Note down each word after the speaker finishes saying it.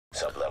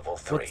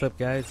level 3. What's up,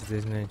 guys?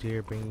 This is Ninja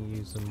here, bringing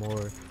you some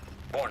more.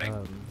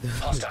 Warning.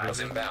 Hostiles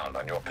inbound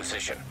on your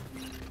position.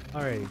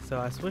 Alright, so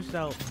I switched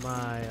out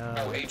my.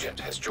 No agent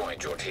has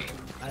joined your team.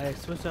 I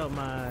switched out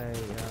my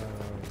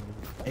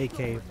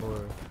AK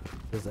for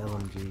this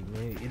LMG.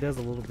 Man, it does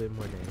a little bit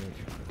more damage.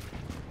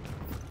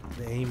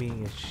 The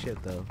aiming is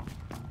shit though.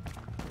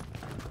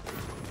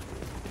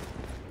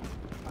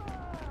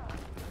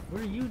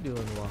 What are you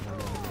doing while I'm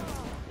doing this?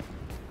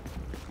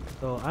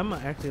 So I'm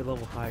actually a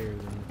level higher than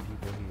the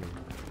people here.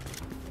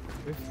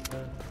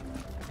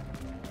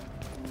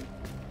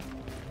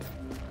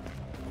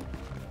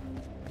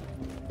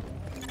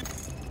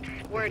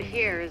 Word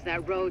here is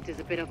that Rhodes is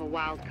a bit of a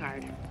wild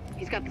card.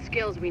 He's got the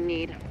skills we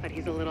need, but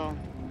he's a little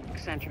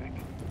eccentric.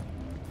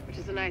 Which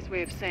is a nice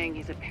way of saying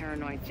he's a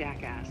paranoid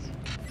jackass.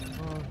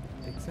 Well,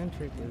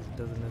 eccentric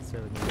doesn't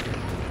necessarily mean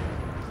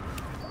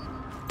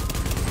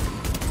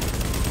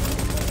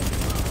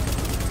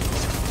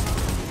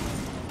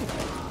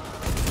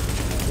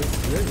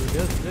it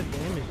does good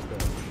damage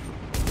though.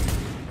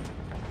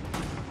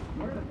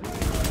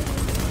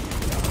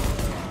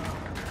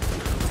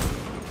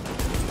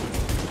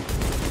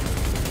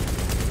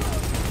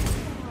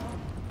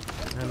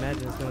 I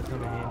imagine it's gonna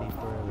come in handy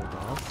for the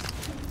boss.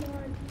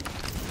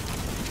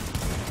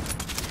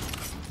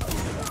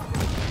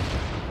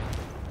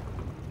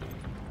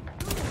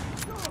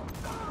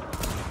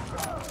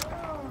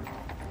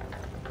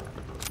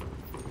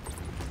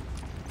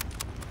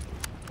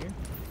 Here?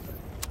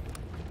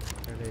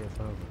 There it is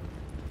over.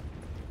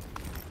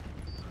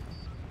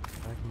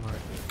 Back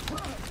mark.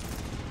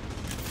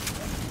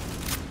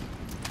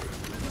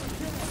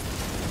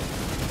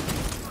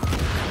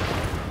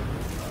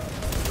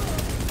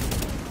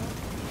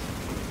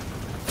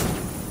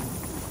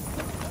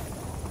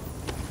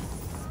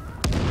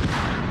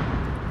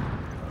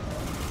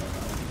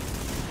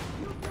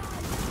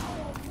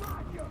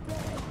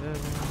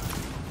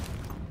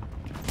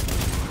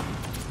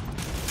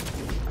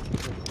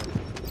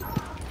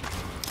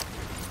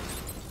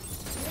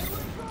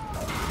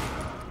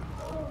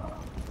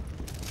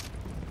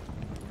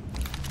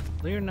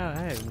 Believe it or not,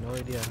 I have no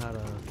idea how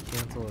to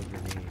cancel a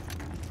grenade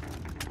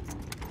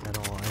at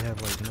all. I have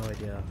like no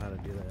idea how to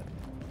do that.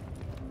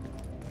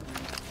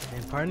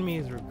 And part of me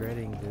is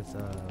regretting this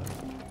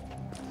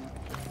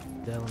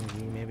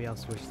LMG. Maybe I'll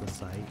switch the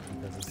site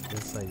because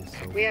this site is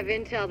so. We have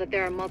intel that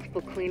there are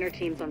multiple cleaner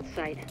teams on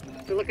site.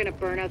 They're looking to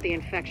burn out the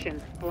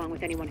infection, along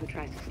with anyone who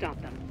tries to stop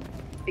them.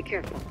 Be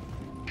careful.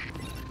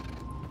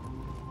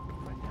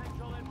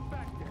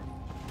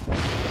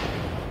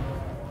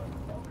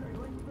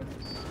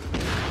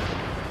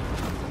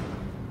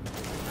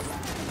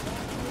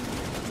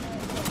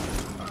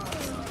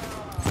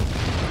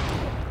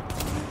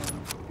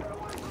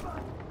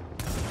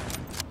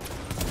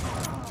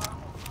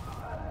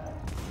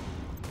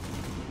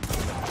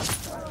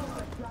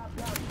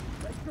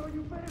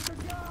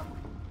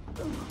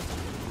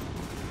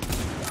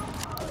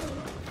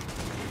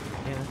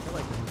 Man, I feel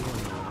like I'm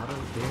doing a lot of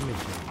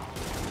damage now.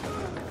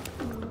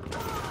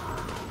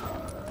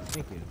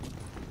 Thank you.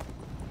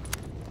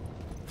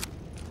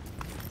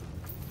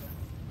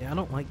 Yeah, I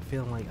don't like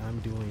feeling like I'm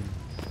doing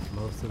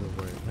most of the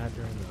work. Not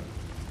during the...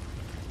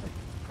 Like,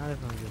 not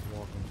if I'm just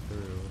walking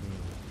through. I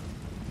mean,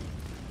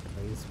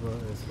 like it's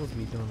supposed to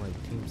be doing like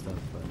team stuff,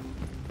 but...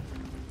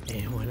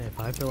 And if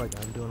I feel like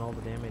I'm doing all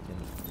the damage, and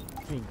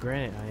I mean,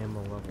 granted, I am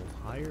a level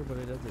higher, but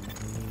it doesn't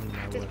mean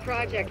I This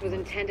project was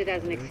intended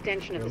as an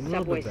extension of the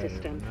subway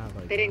system.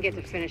 They didn't get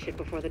to finish it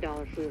before the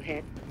dollar flu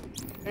hit.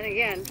 Then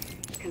again,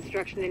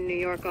 construction in New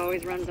York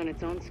always runs on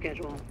its own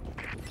schedule.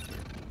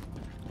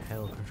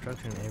 Hell,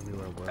 construction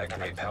everywhere.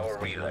 Activate power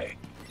relay.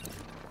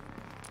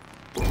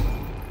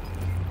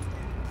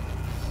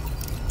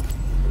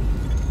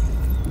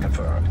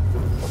 Confirmed.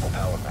 Local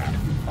power plant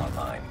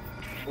online.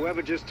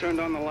 Whoever just turned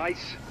on the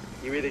lights,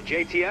 you're either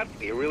JTF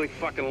or you're really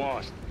fucking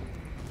lost.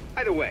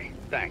 Either way,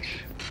 thanks.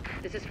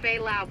 This is Fei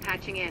Lau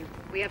patching in.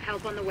 We have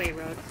help on the way,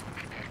 Rhodes.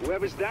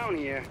 Whoever's down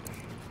here,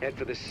 head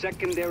for the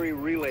secondary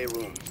relay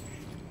room.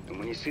 And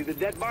when you see the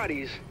dead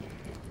bodies,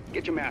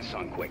 get your masks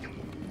on quick.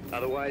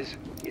 Otherwise,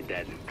 you're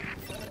dead.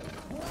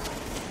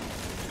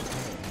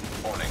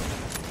 Warning.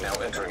 Now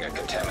entering a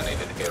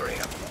contaminated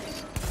area.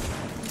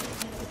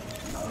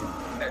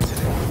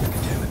 Exiting the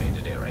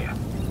contaminated area.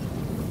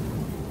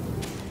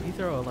 You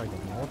throw like a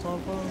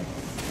Molotov bomb?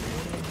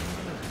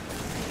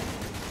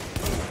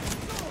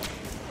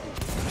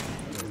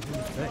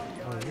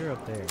 Oh, you're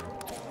up there.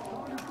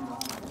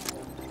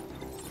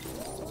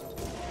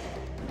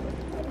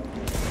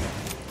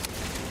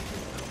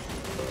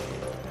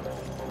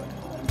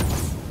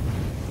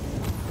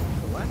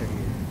 The ladder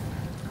here.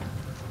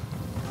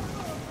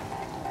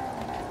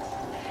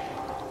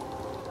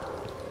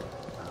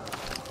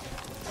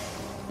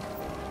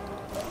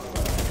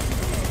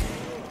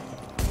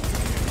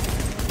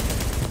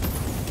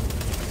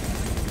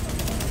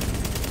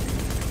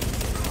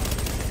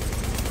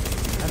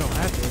 I don't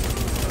have to.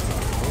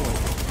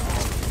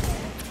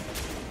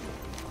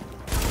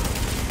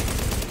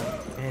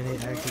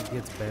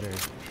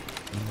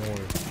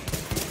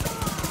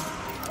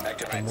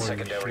 more you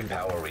secondary shoot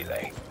power it.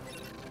 relay.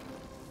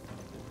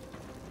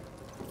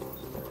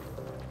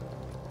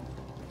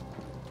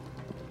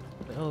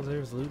 Oh,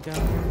 there's loot down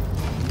here?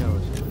 No,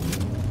 it's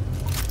just...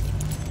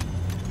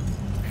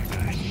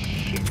 Ah,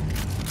 shit.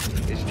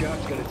 This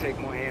job's gonna take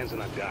more hands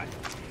than I've got.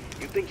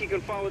 You think you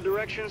can follow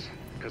directions?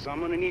 Because I'm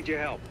gonna need your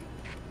help.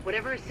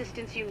 Whatever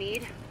assistance you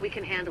need, we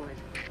can handle it.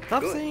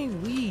 Stop Good.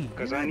 saying we!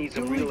 'Cause You're I not need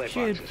some doing relay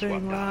shit, boxes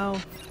swapped Lao.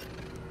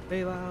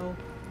 Lao.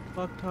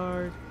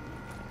 Fucktard.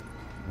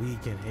 We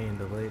can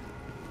handle it.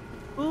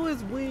 Who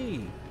is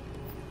we?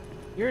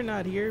 You're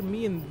not here.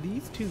 Me and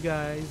these two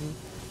guys.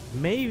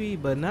 Maybe,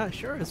 but not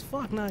sure as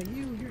fuck not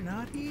you. You're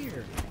not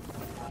here.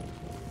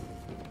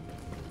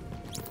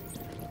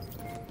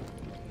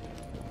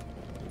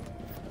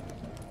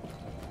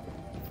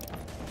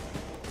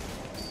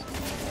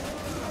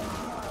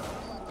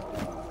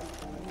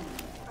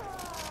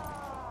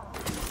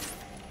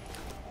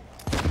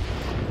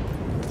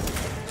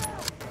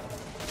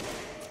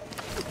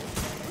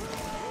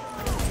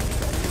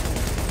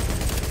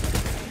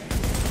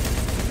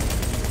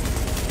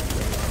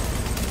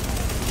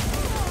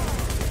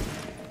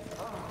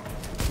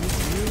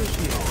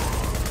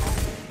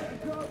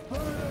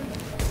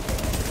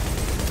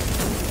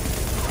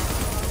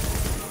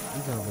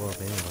 He's gonna blow up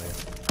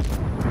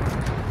anyway.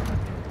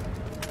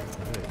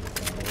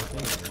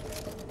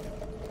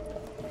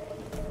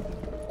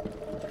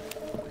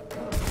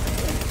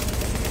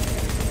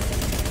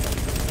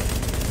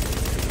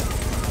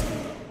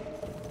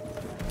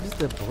 Just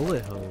the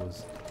bullet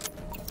hose.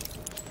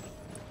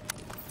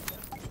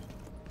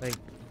 Like,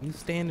 you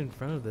stand in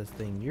front of this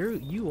thing,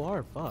 you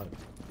are fucked.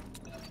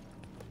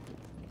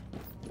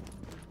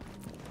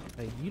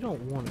 Like, you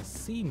don't want to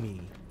see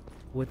me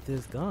with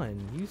this gun.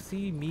 You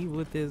see me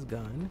with this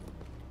gun,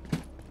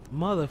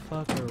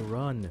 motherfucker,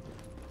 run.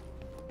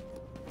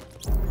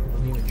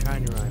 I'm even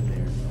trying to run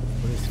there,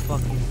 but it's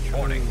fucking true.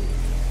 Warning.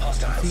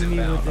 Hostiles See me with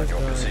inbound on this your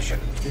gun, position.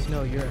 just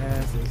know your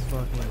ass is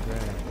fucking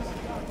grass.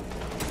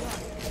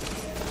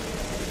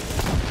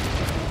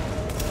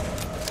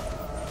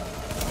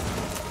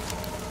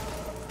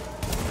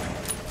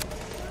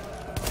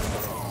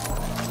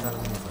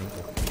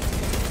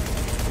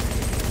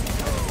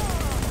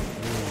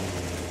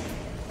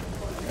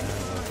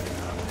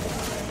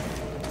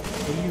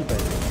 You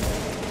better.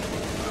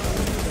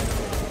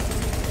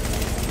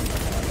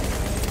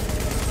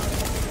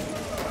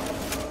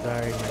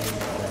 Sorry, my name's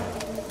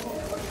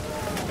back.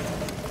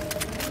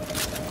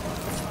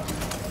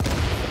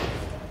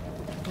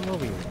 Come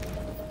over here.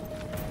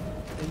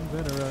 You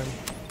better run.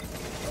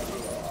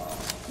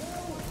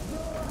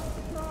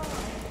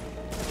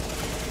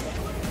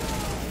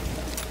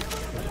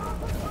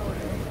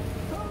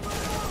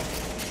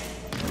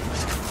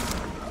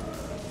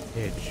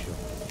 Headshot.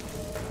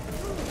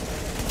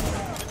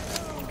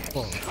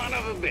 Son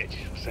of a bitch.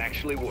 It's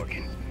actually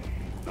working.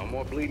 No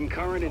more bleeding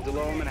current into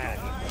Lower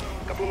Manhattan.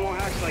 A couple more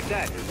hacks like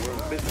that and we're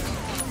in business.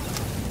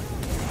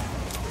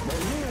 They're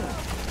here!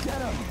 Get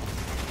them!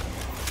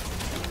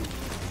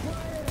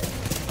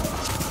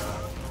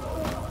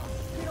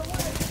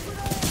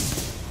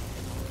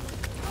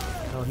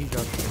 Oh, he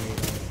dropped a grenade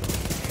on himself.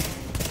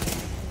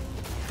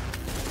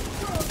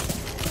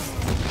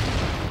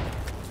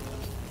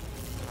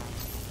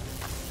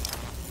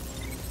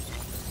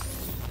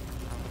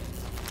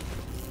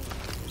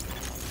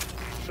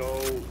 So,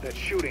 that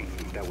shooting,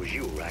 that was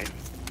you, right?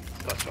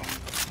 Thought so.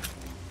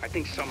 I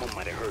think someone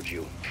might have heard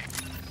you.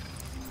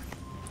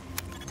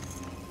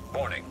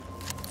 Warning.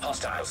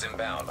 Hostiles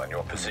inbound on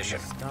your position.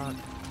 Stop.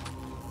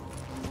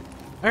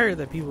 I heard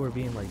that people were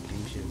being like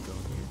douches on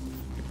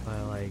here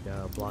by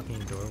like blocking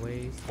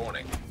doorways.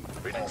 Warning.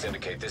 Readings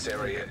indicate this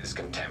area is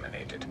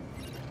contaminated.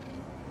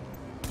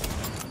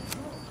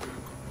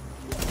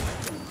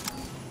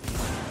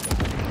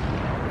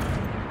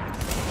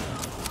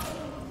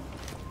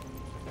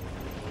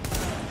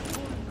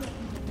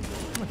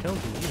 How much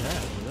health do you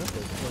have? That's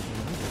a fucking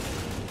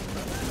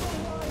number.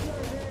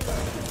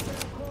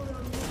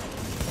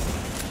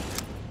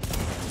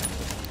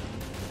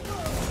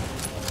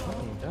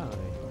 Fucking die.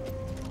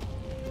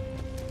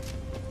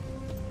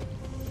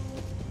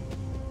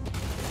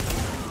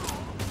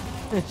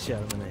 Shot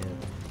him in the head.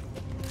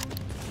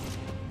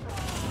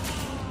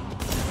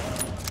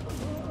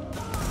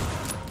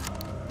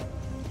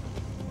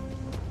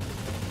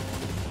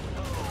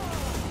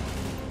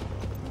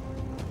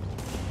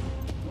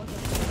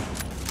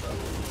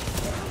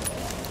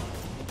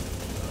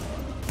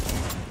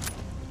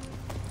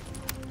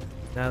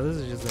 Now this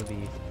is just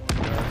gonna be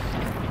holy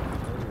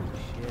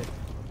shit.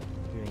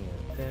 Shooting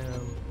at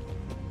them.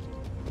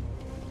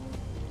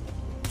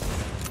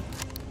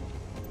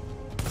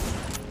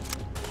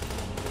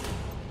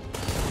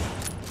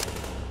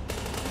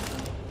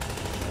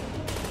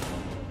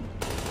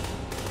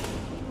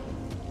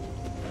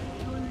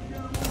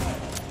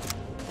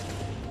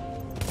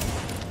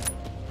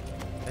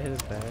 I hit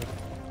his bag.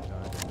 No,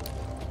 I didn't.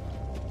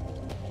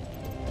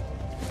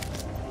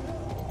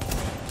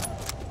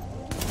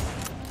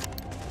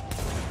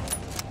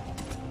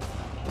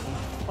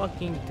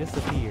 Fucking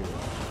disappeared.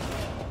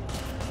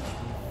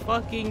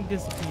 fucking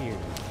disappeared.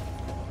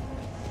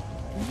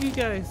 You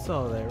guys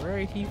saw that,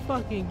 right? He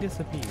fucking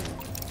disappeared.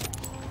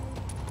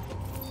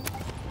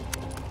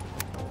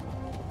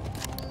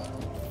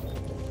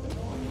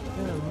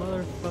 What a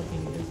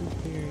motherfucking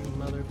disappearing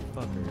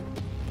motherfucker.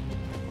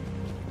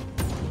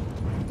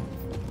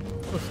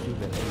 So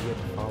stupid. I get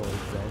to follow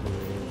exactly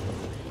where it is.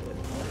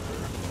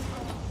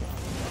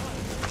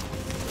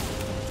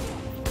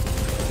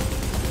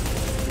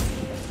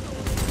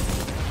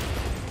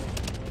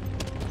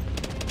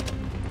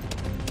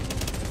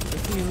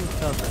 Let's see who's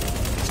tougher.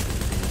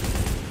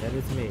 That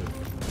is me.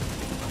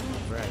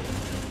 Right.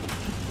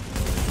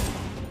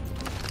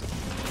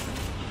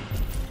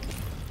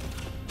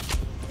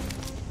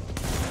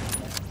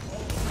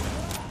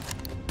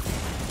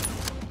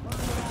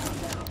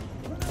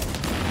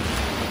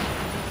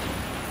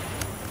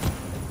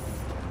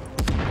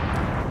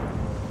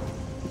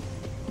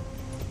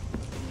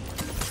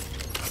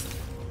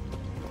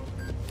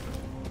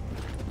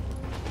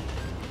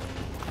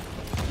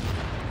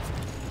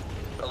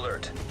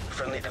 Alert.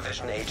 Friendly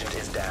division agent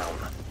is down.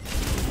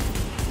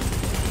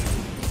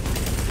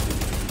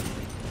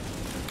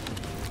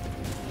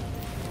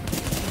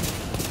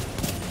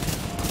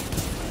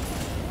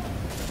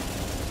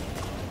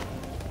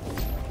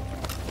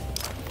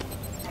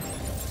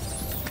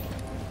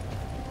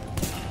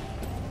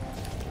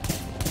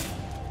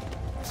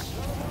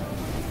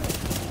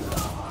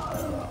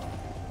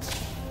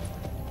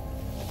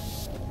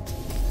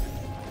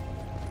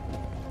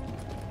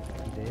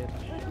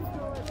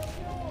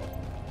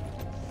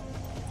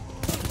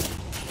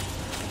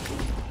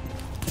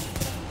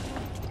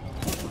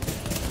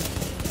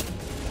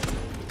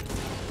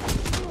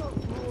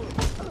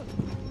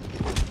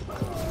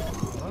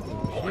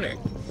 Warning.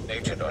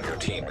 Agent on your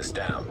team is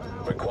down.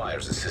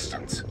 Requires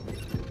assistance.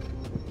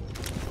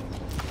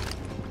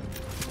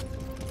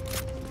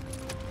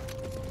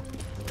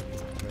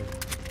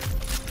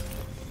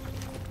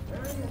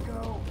 There you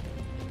go.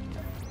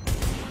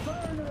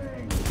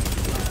 Burning.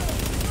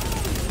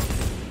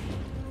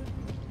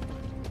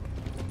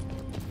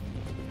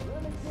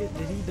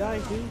 Did he die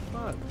too?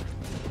 Fuck.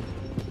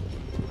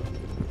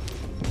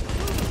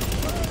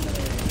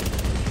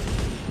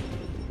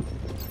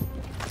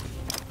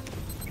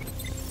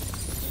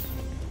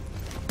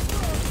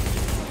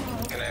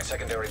 Connect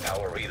secondary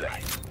power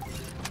relay.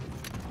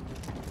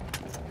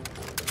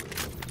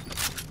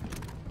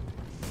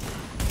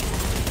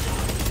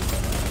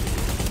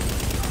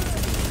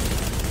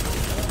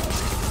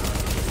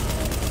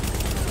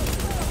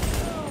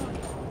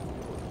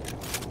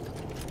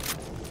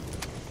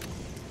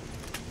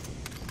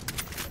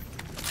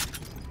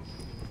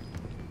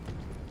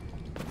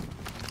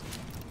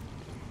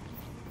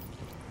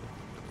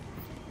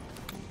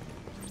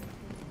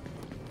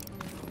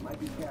 Might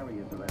be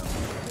carriers around.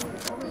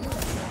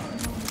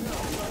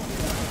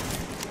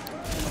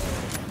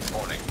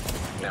 Warning.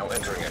 Now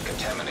entering a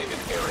contaminated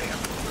area.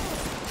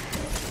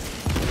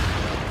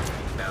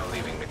 Now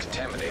leaving the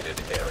contaminated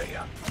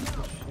area.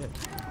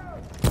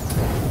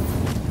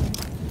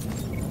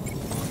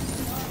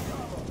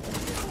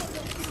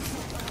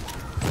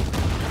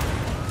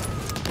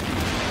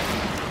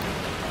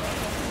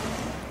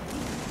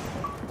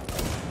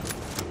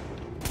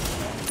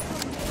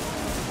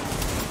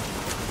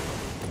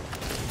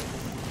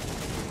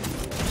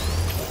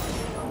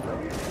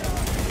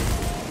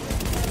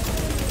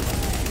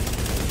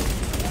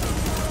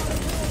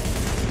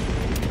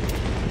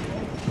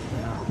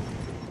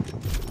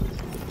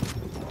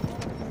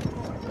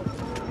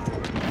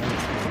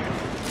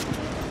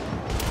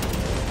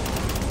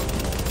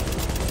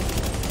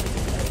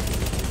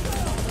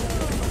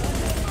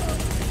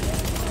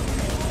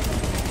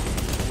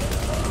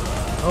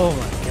 Oh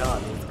my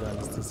god, this gun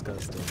is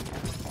disgusting.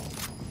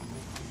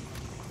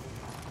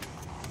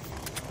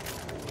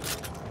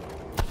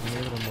 Being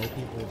able to mow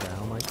people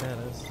down like that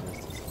is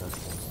just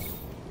disgusting.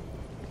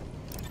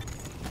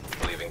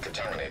 Leaving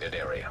contaminated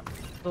area.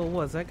 So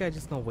what, is that guy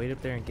just gonna wait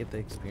up there and get the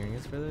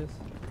experience for this?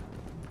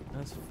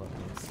 That's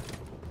fucking stupid.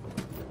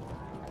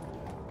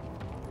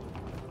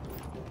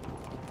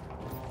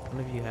 One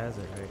of you has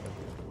it, right?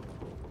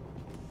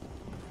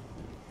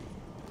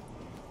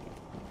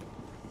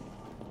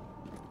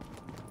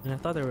 And I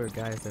thought there were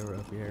guys that were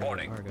up here.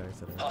 Warning. There are guys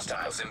that are up.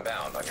 Hostiles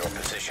inbound on your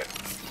position.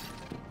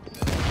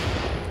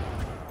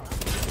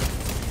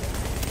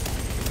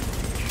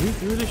 Shoot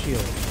through the shield.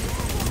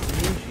 Shoot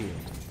through the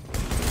shield.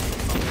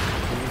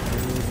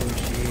 Shoot through the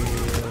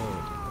shield.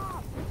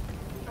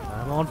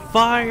 I'm on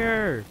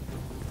fire!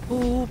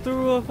 Who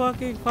threw a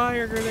fucking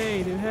fire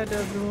grenade? It had to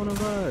have been one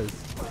of us.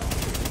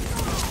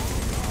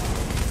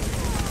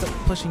 Stop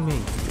pushing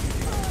me.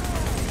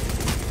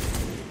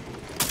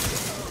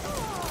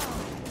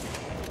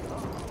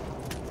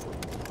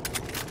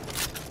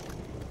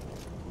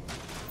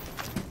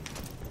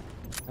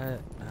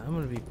 I'm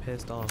gonna be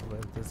pissed off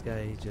with this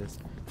guy. He's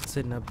just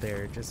sitting up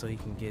there just so he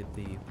can get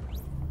the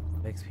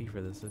XP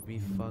for this. It'd be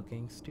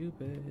fucking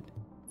stupid.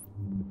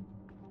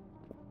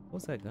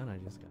 What's that gun I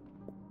just got?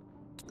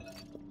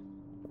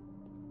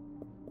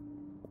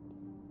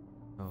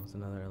 Oh, it's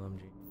another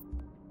LMG.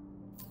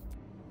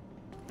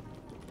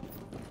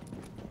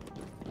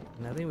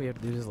 And I think we have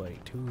to do this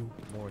like 2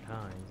 more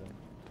times.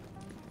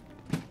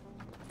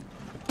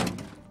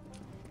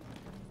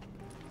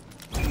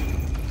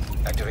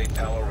 Activate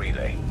power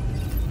relay.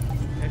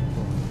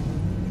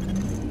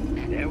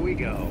 There we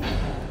go.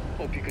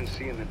 Hope you can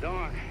see in the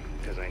dark,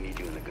 because I need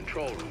you in the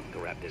control room to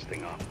wrap this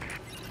thing up.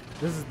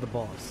 This is the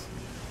boss.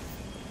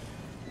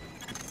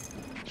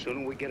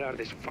 Sooner we get out of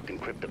this fucking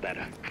crypt, the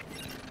better.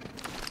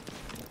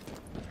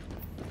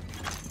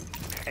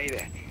 Hey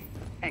there.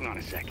 Hang on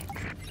a second.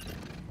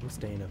 I'm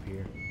staying up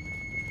here.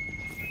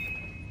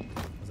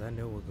 Cause I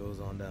know what goes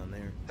on down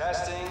there.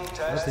 Testing.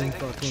 Nothing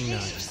fucking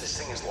Jesus, nice. this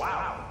thing is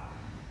loud.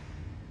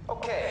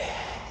 Okay,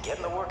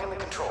 getting to work in the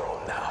control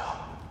room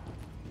now.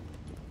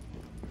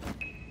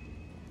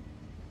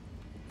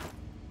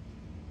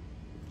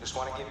 Just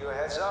want to give you a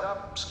heads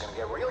up. It's gonna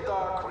get real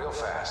dark real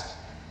fast.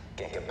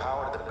 Can't get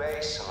power to the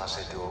base unless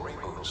they do a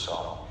reboot,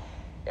 so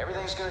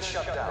everything's gonna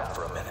shut down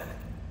for a minute.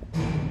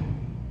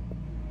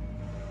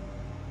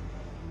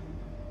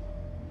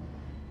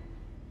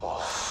 Well,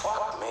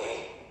 fuck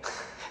me.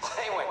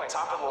 They went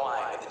top of the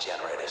line with the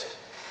generators.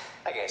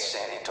 I guess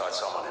Sandy taught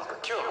someone in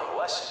procurement a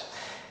lesson,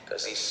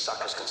 because these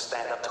suckers can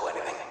stand up to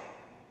anything.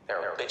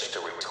 They're a bitch to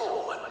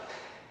retool, but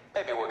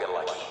maybe we'll get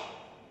lucky. I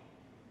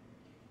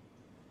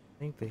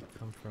think they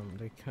come from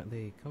over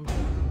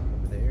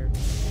there.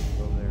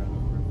 Over there.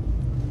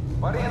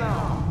 What do you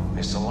know?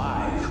 It's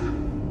alive.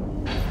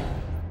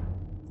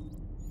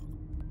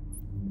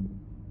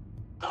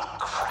 Oh,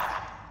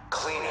 crap.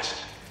 Cleaners.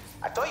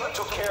 I thought you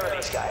took care of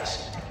these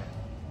guys.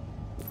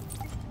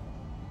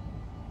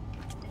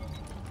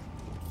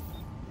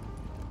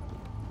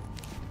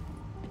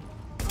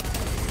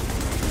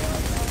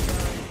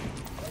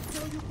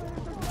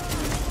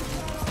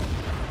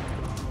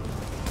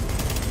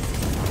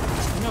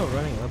 You know,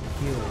 running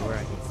uphill where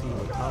I can see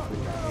the top of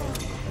your head.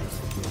 That's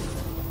good.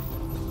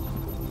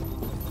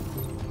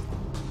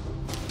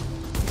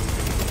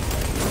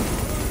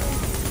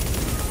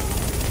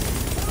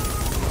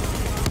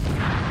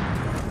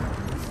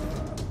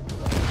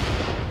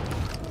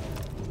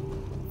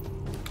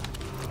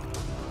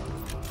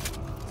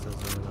 Says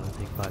it's only gonna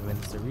take 5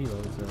 minutes to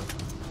reload, so.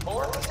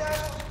 More of these guys?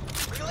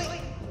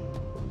 Really?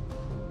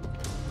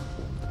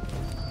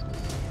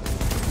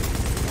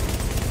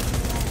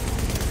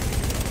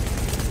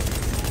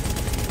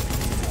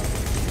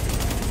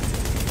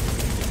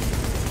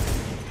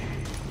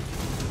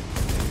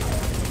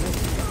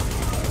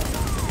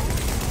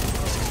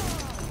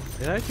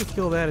 Did I actually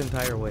kill that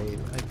entire wave?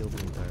 I killed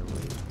the entire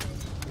wave.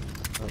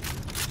 Oh, I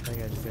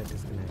think I just got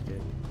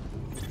disconnected.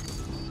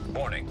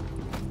 Warning.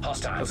 But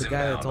Hostiles the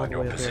guy that's inbound all on the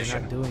your way up there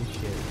position. not doing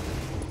shit.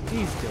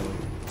 He's doing it.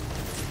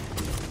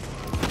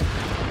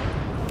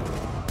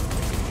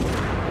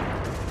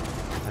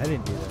 I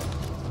didn't do that.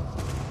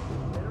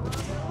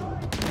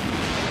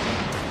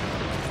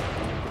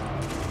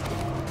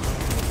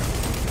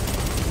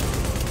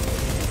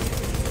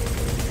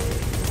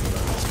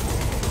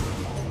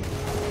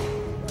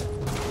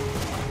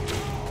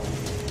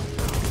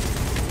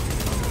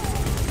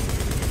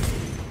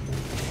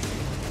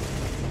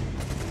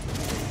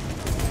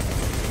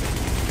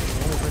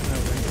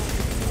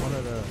 One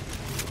of the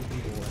two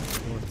people was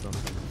doing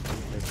something.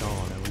 They're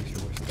gone, and we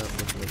were stuck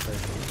with the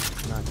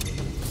person not doing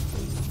it.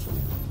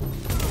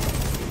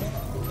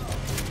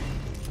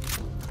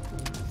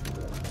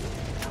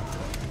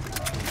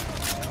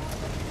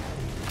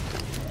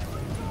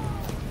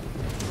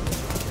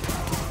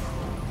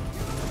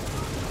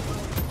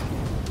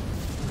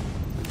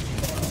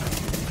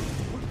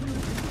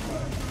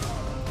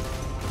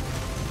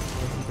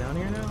 Is he down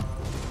here now?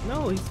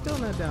 No, he's still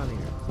not down here.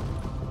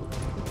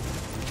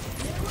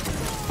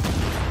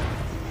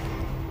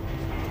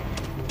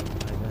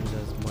 My gun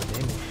does more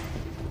damage.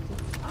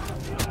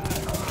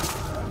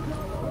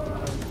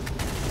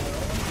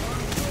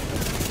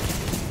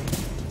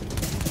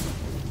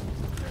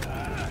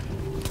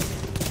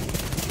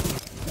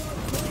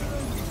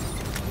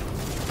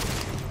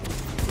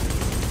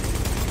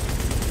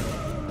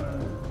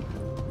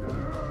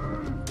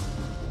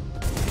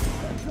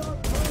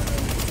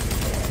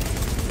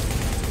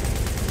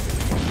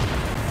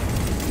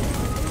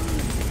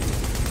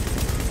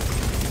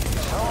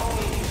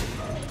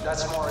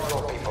 That's more of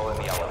your people in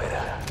the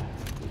elevator.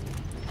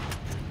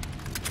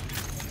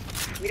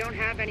 We don't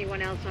have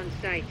anyone else on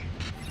site.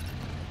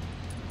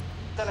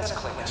 Then it's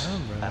cleaners,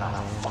 and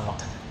I'm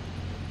fucked.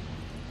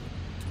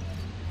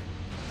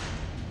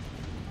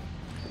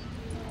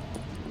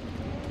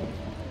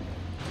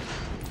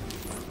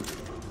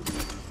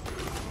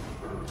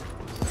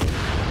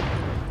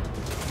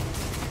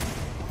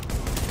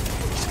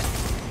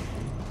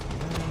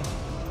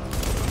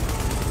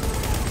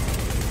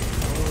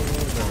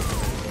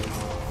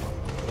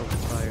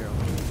 Focus fire on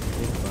the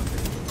big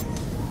fucker.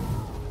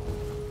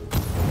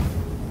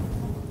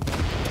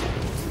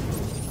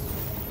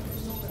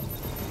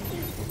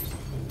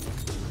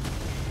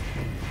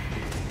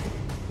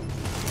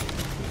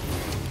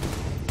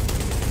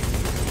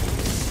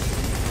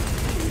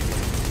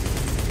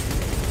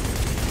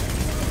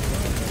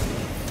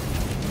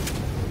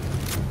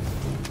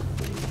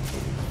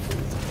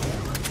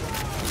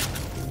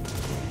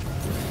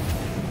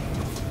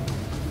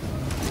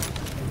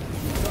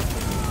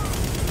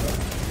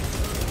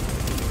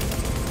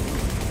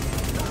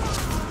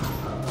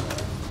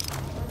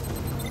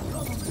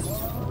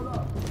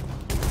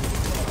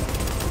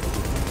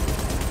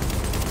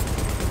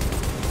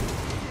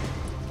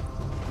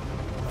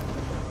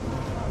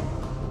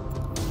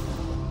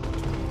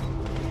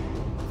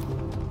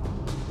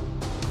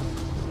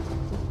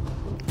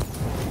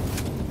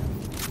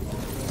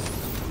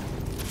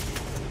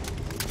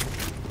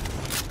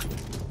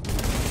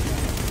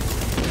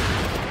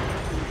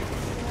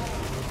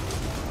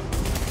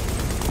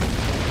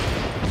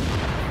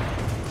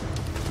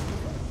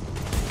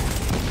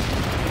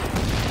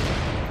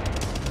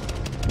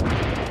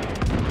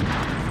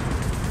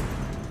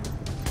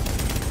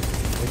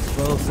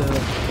 explosive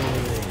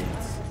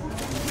bullets.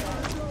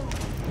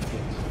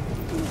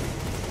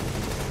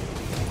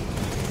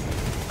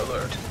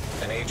 Alert.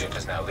 An agent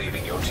is now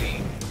leaving your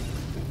team.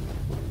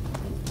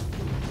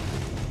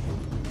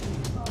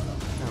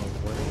 Now,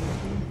 what are you?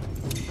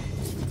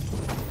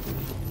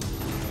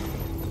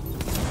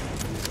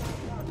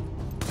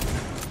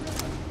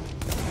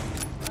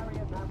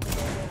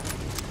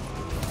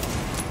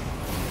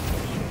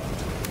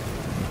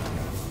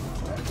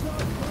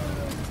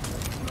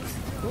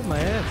 Oh, my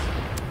ass.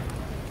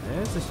 My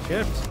ass is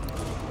chipped.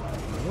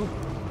 Oh.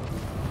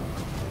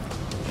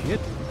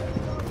 Shit.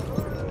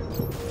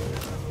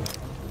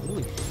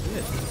 Holy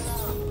shit.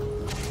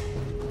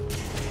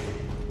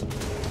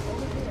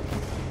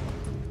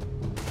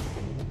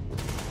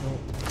 Oh.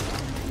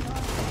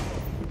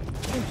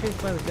 I'm getting chased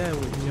by the guy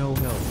with no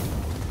health.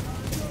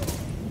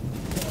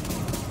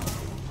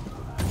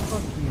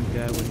 Fuck you,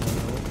 guy with no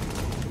health.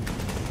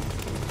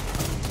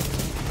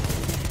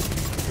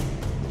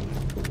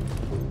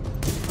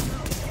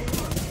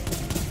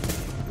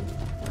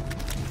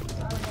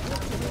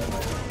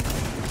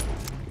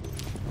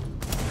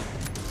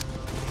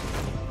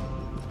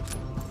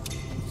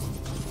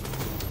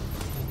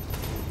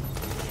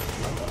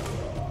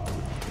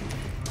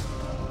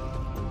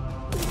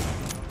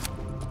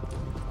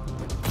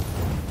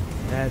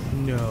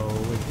 No,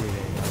 it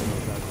didn't.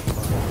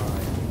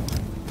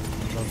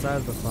 I was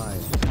outside the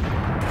fight.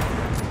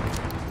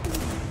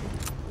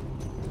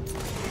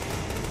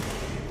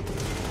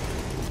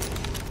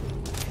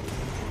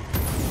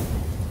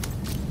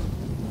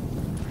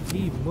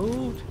 He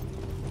moved.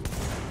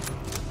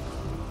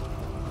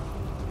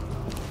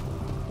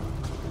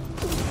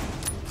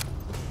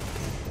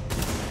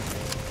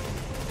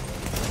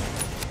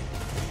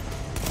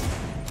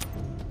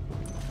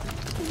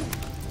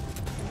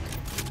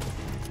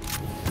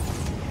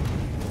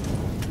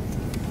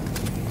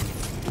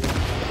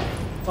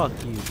 Fuck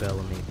you,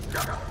 Bellamy.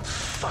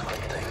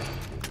 Fucking thing.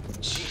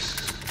 Jesus.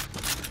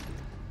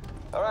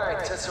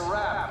 Alright, that's a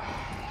wrap.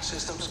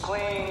 System's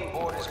clean,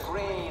 board is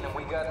green, and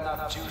we got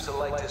enough juice to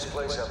light this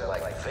place up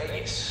like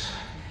Vegas.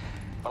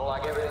 I'll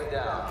lock everything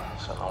down,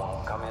 so no one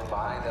will come in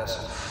behind us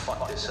and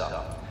fuck this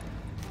up.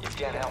 You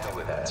can't help me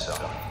with that, so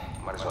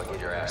might as well get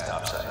your ass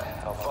topside.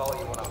 I'll follow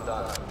you when I'm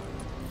done.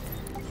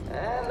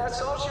 And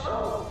that's all she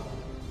wrote.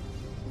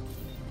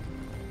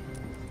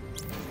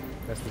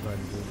 That's the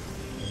button, dude.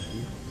 Thank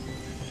you.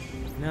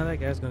 Now that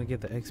guy's gonna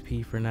get the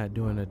XP for not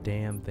doing a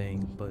damn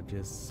thing, but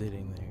just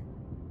sitting there.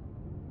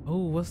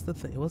 Oh, what's the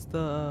thing? What's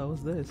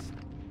this?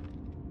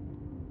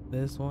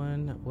 This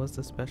one? What's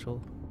the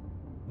special?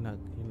 You're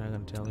not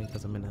gonna tell me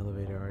because I'm in the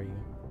elevator, are you?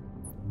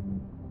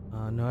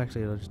 No,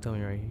 actually, it'll just tell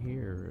me right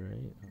here,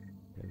 right?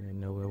 And then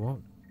no, it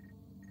won't.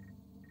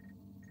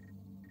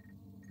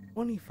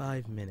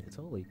 25 minutes.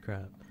 Holy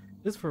crap!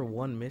 Just for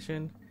one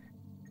mission.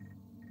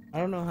 I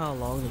don't know how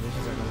long the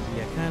missions are going to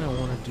be. I kind of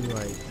want to do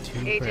like 2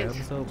 per Agent,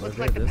 episode. But looks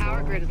like the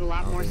power grid is a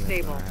lot more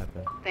stable.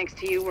 Happen. Thanks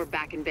to you, we're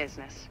back in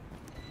business.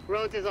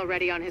 Rhodes is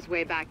already on his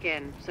way back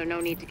in, so no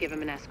need to give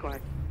him an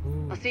escort.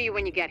 Ooh. I'll see you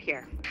when you get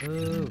here.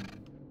 Ooh.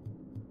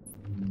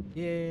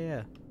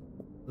 Yeah.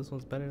 This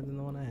one's better than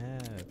the one I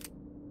have.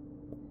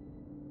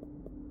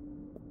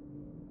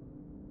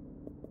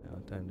 Now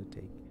time to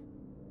take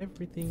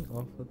everything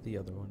off of the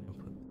other one and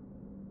put.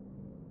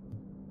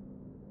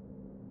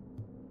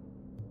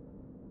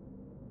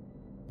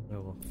 Oh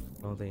well,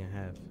 the only thing I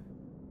have.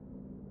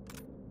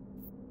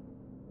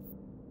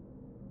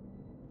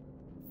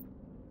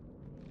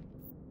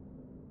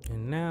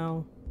 And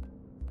now,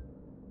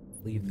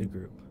 leave the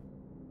group.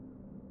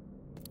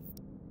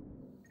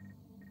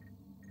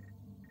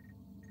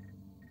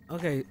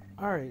 Okay,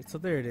 alright, so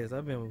there it is.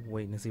 I've been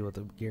waiting to see what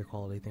the gear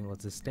quality thing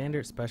was. It's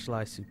standard,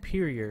 specialized,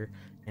 superior,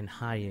 and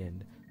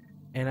high-end.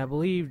 And I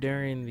believe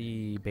during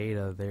the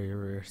beta there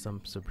were some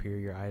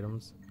superior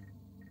items.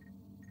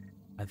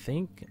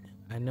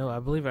 I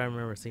believe I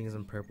remember seeing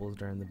some purples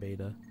during the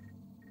beta.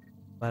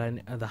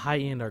 But the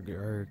high-end are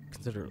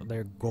considered,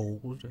 they're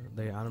gold.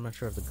 I'm not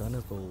sure if the gun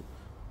is gold.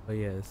 But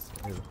yes.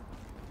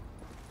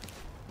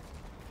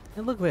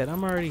 And look at that,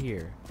 I'm already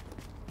here.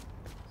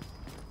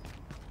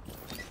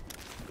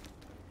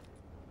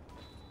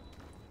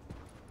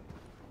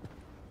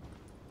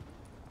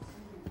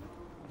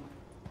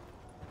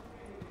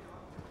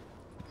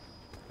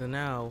 So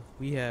now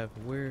we have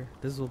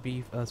this will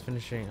be us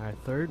finishing our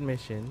 3rd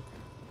mission.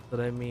 So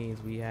that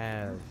means we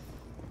have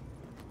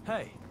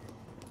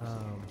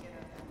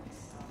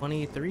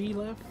 23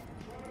 left.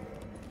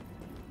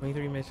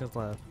 23 missions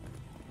left.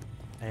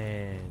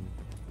 And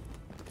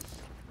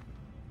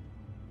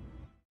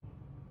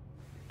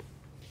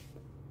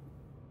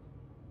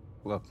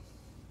Look,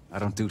 I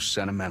don't do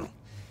sentimental,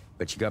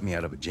 but you got me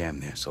out of a jam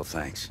there, so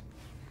thanks.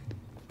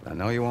 I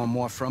know you want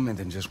more from me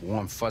than just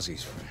warm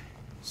fuzzies for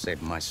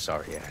saving my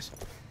sorry ass.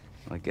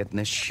 Like getting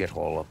this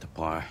shithole up to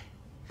par.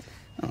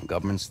 Oh,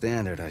 government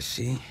standard, I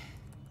see.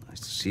 Nice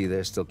to see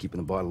they're still keeping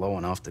the bar low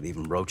enough that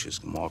even roaches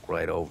can walk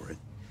right over it.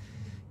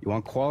 You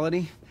want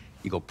quality?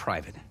 You go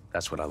private.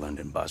 That's what I learned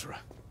in Basra.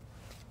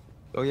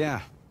 Oh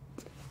yeah,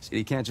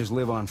 City can't just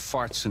live on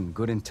farts and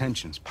good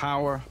intentions.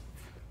 Power,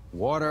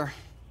 water,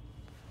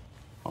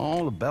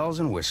 all the bells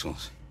and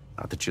whistles.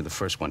 Not that you're the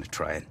first one to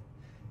try it.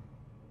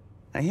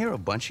 I hear a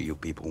bunch of you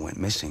people went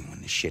missing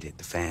when the shit hit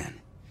the fan.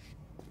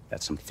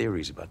 Got some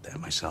theories about that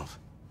myself.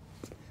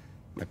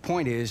 My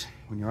point is,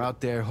 when you're out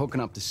there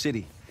hooking up the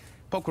city,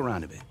 poke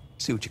around a bit,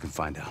 see what you can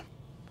find out.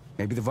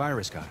 Maybe the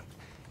virus got him.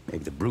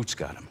 Maybe the brutes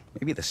got him.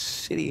 Maybe the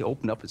city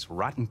opened up its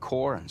rotten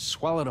core and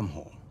swallowed him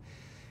whole.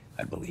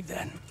 I'd believe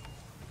that.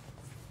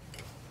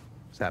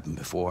 It's happened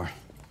before.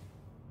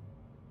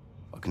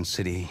 Fucking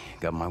city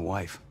got my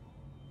wife.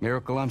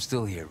 Miracle I'm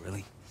still here,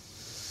 really.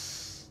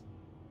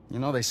 You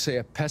know, they say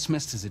a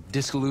pessimist is a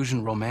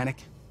disillusioned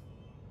romantic.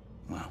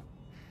 Well,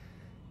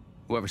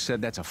 whoever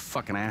said that's a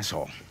fucking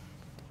asshole.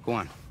 Go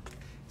on,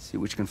 see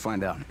what you can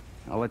find out.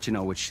 I'll let you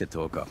know which shit to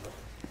hook up.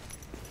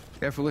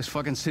 Careful this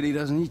fucking city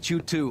doesn't eat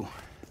you too.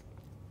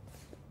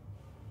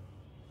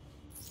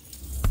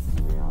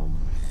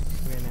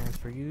 And as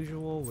per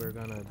usual, we're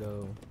gonna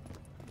go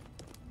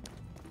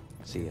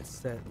See ya.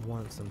 set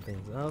some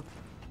things up.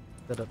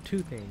 Set up two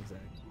things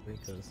actually,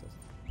 because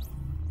that's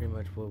pretty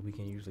much what we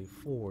can usually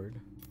afford.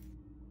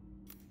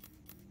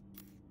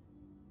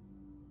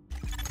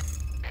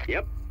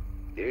 Yep,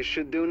 this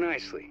should do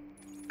nicely.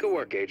 Good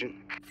work, Agent.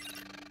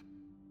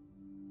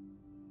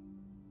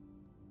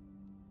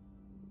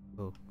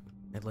 Oh,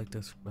 I'd like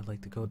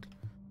to go.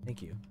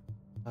 Thank you.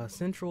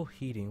 Central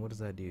heating. What does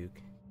that do?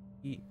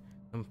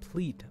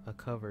 Complete a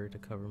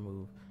cover-to-cover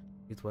move.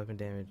 Its weapon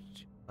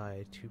damage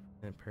by 2%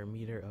 per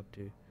meter up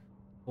to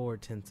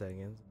 10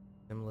 seconds.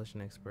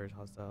 Demolition expert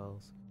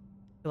hostiles.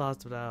 Kill a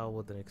hostile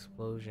with an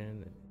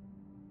explosion.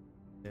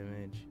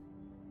 Damage.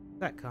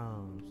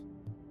 Satcoms.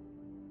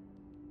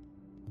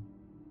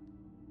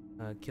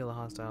 Kill a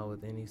hostile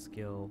with any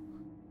skill,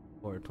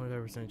 or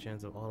 25%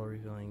 chance of auto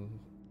refilling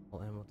all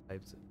ammo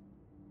types.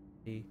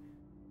 The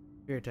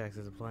fear attacks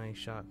is applying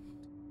shock.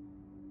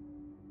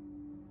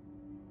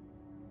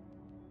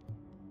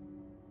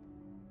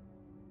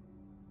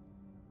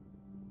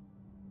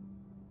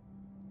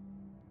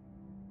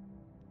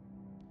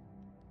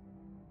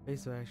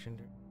 Base of action.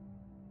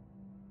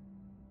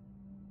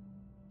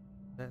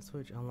 That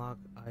switch unlock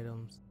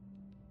items.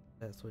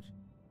 That switch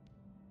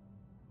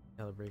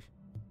calibration.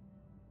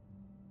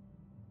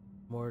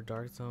 More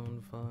dark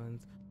zone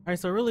funds. Alright,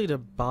 so really the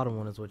bottom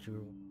one is what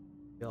you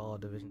get all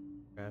division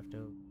craft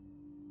node.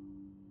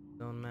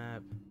 Zone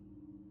map.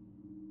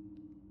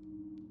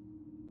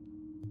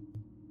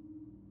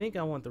 I think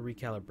I want the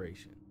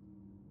recalibration.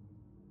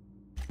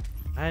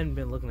 I hadn't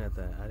been looking at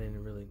that. I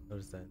didn't really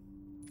notice that.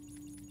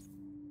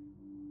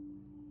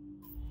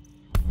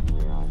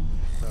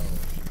 So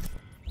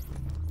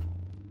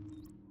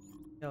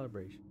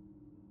calibration.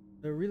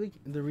 The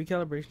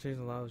recalibration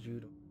station allows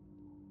you to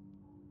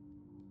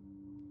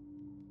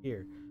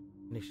here,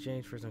 in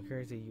exchange for some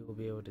currency, you will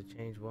be able to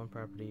change one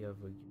property of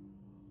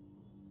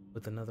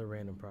with another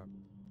random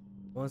property.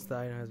 Once the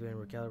item has been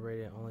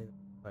recalibrated, only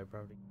the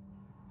property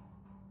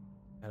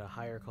at a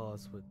higher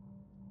cost with.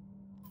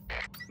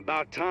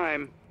 About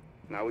time.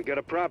 Now we got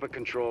a proper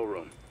control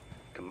room.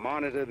 Can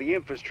monitor the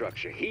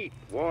infrastructure, heat,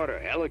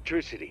 water,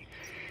 electricity.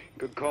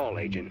 Good call,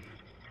 Agent.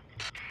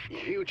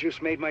 You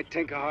just made my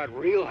tinker heart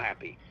real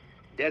happy.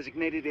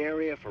 Designated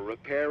area for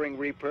repairing,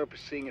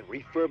 repurposing, and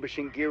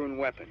refurbishing gear and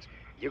weapons.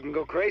 You can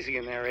go crazy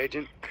in there,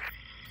 Agent.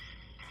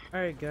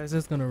 Alright guys,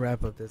 that's gonna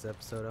wrap up this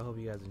episode. I hope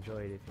you guys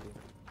enjoyed it. If you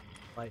did,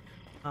 like,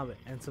 comment,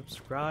 and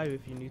subscribe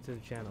if you're new to the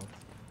channel.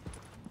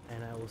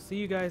 And I will see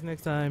you guys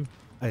next time.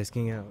 Ice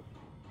King out.